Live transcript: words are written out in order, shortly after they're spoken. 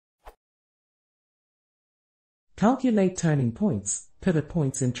Calculate turning points, pivot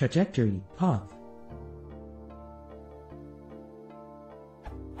points in trajectory, path.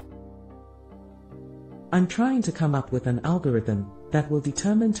 I'm trying to come up with an algorithm that will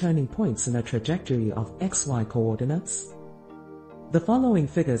determine turning points in a trajectory of XY coordinates. The following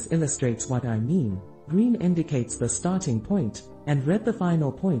figures illustrates what I mean. Green indicates the starting point, and red the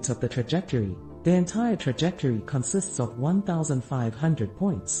final point of the trajectory. The entire trajectory consists of 1,500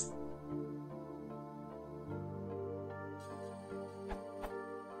 points.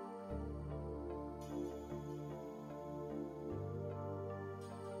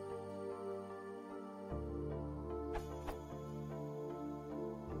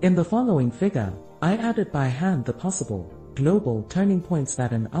 In the following figure, I added by hand the possible, global turning points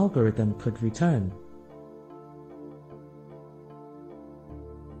that an algorithm could return.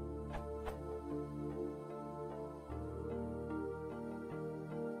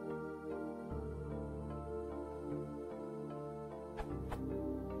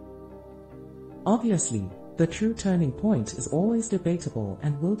 Obviously, the true turning point is always debatable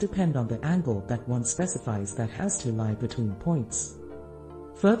and will depend on the angle that one specifies that has to lie between points.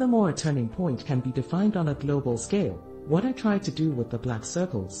 Furthermore, a turning point can be defined on a global scale, what I tried to do with the black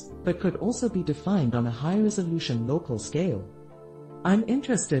circles, but could also be defined on a high-resolution local scale. I'm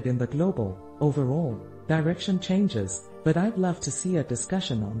interested in the global, overall, direction changes, but I'd love to see a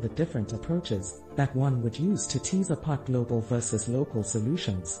discussion on the different approaches that one would use to tease apart global versus local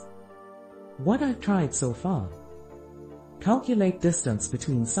solutions. What I've tried so far. Calculate distance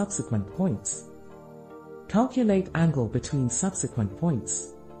between subsequent points. Calculate angle between subsequent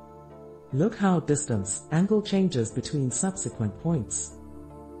points. Look how distance, angle changes between subsequent points.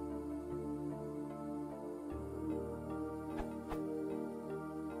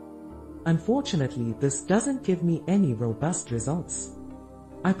 Unfortunately, this doesn't give me any robust results.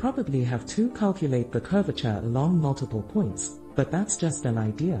 I probably have to calculate the curvature along multiple points, but that's just an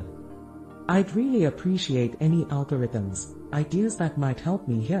idea. I'd really appreciate any algorithms, ideas that might help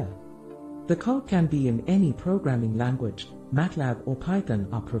me here. The code can be in any programming language, MATLAB or Python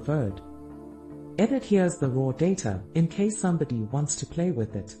are preferred. Edit here's the raw data, in case somebody wants to play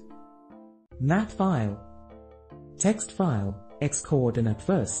with it. Mat file. Text file, X coordinate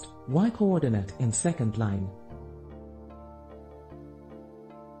first, Y coordinate in second line.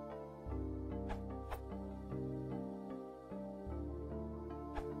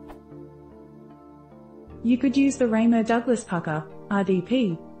 You could use the Raymer-Douglas-Pucker,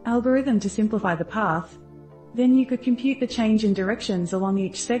 RDP, algorithm to simplify the path. Then you could compute the change in directions along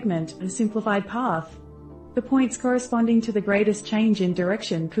each segment, a simplified path. The points corresponding to the greatest change in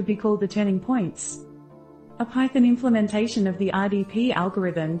direction could be called the turning points. A Python implementation of the RDP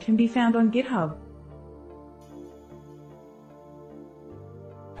algorithm can be found on GitHub.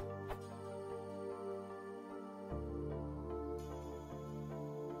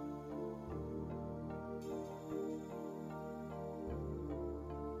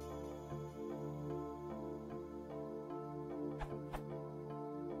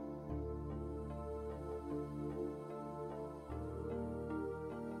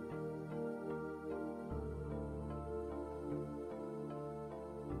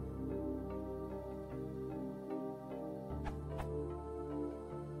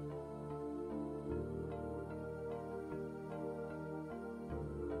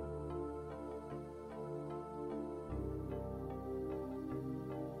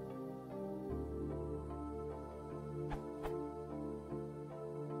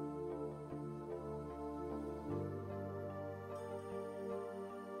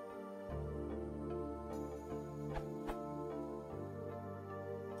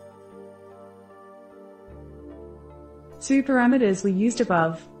 Two parameters were used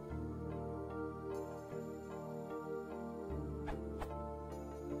above.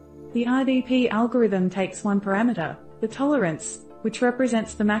 The RDP algorithm takes one parameter, the tolerance, which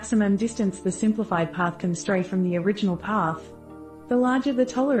represents the maximum distance the simplified path can stray from the original path. The larger the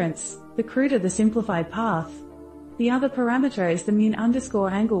tolerance, the cruder the simplified path. The other parameter is the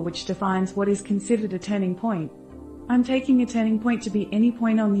min_angle, which defines what is considered a turning point. I'm taking a turning point to be any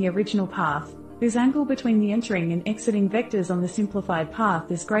point on the original path, whose angle between the entering and exiting vectors on the simplified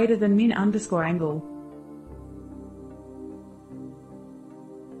path is greater than min_angle.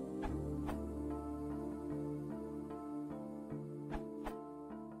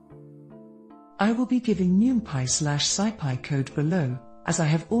 I will be giving NumPy/SciPy code below, as I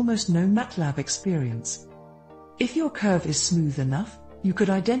have almost no MATLAB experience. If your curve is smooth enough, you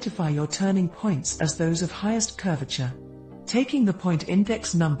could identify your turning points as those of highest curvature. Taking the point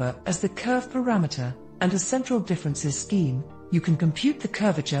index number as the curve parameter and a central differences scheme, you can compute the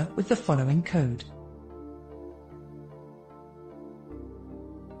curvature with the following code.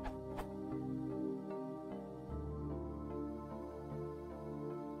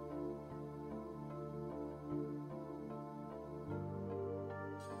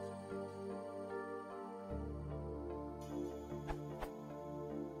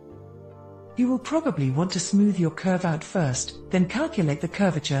 You will probably want to smooth your curve out first, then calculate the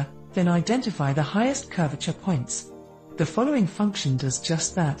curvature, then identify the highest curvature points. The following function does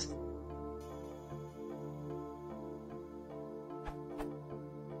just that.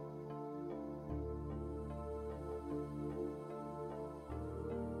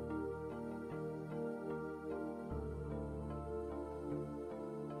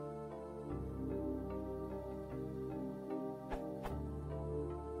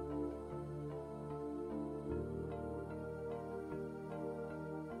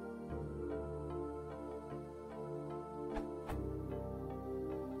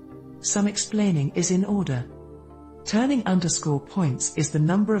 Some explaining is in order. Turning underscore points is the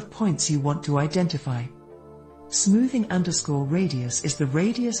number of points you want to identify. Smoothing underscore radius is the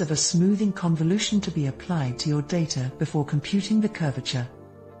radius of a smoothing convolution to be applied to your data before computing the curvature.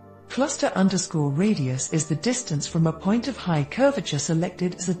 Cluster underscore radius is the distance from a point of high curvature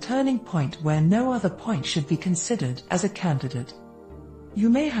selected as a turning point where no other point should be considered as a candidate. You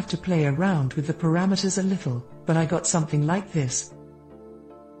may have to play around with the parameters a little, but I got something like this.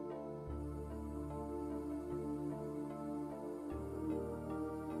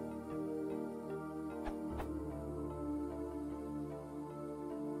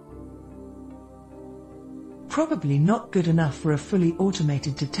 Probably not good enough for a fully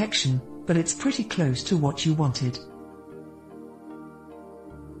automated detection, but it's pretty close to what you wanted.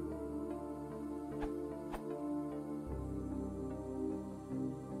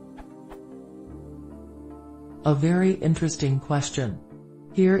 A very interesting question.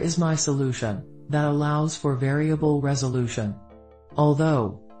 Here is my solution, that allows for variable resolution.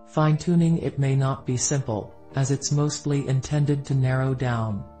 Although, fine-tuning it may not be simple, as it's mostly intended to narrow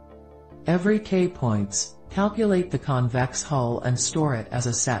down. Every k points, calculate the convex hull and store it as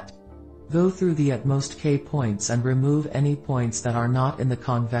a set. Go through the at most k points and remove any points that are not in the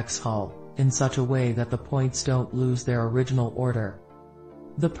convex hull, in such a way that the points don't lose their original order.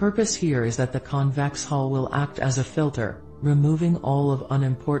 The purpose here is that the convex hull will act as a filter, removing all of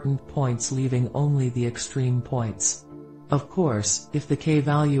unimportant points, leaving only the extreme points. Of course, if the k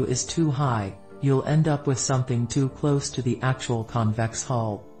value is too high, you'll end up with something too close to the actual convex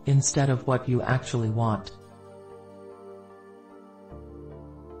hull, instead of what you actually want.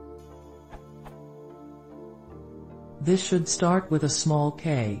 This should start with a small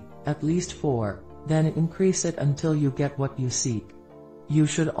k, at least 4, then increase it until you get what you seek. You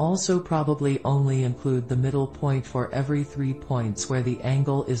should also probably only include the middle point for every 3 points where the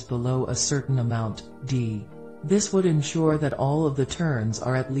angle is below a certain amount, d. This would ensure that all of the turns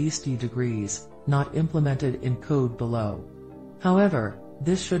are at least d degrees, not implemented in code below. However,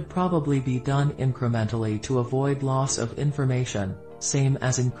 this should probably be done incrementally to avoid loss of information, same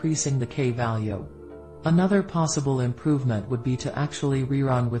as increasing the k value. Another possible improvement would be to actually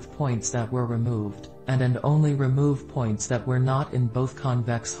rerun with points that were removed, and only remove points that were not in both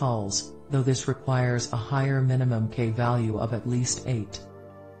convex hulls, though this requires a higher minimum k value of at least 8.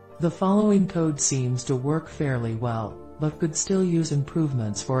 The following code seems to work fairly well, but could still use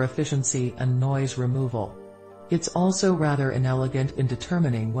improvements for efficiency and noise removal. It's also rather inelegant in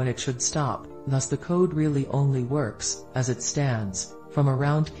determining when it should stop, thus the code really only works, as it stands, from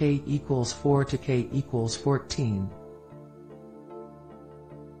around k equals 4 to k equals 14.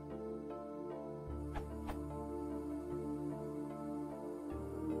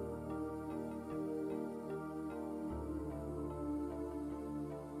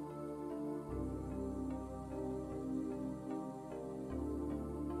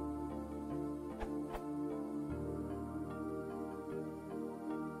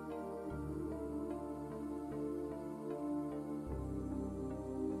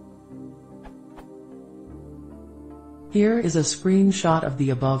 Here is a screenshot of the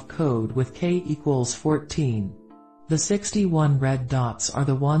above code with k equals 14. The 61 red dots are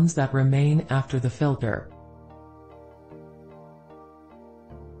the ones that remain after the filter.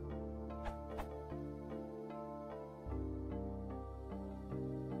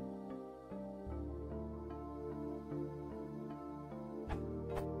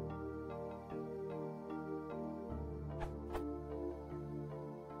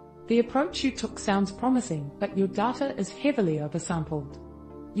 The approach you took sounds promising, but your data is heavily oversampled.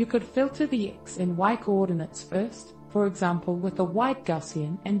 You could filter the x and y coordinates first, for example with a wide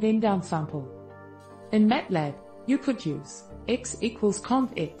Gaussian, and then downsample. In MATLAB, you could use x equals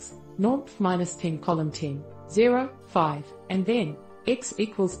conv x, 0 minus 10 column 10, 0, 5, and then x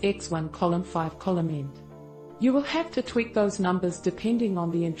equals x1 column 5 column end. You will have to tweak those numbers depending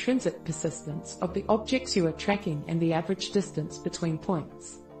on the intrinsic persistence of the objects you are tracking and the average distance between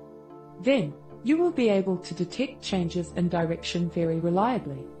points. Then, you will be able to detect changes in direction very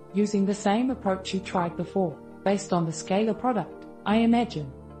reliably, using the same approach you tried before, based on the scalar product, I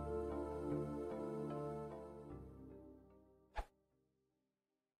imagine.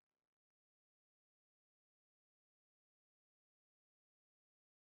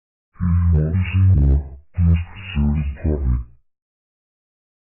 If you want to see more, please consider the comment.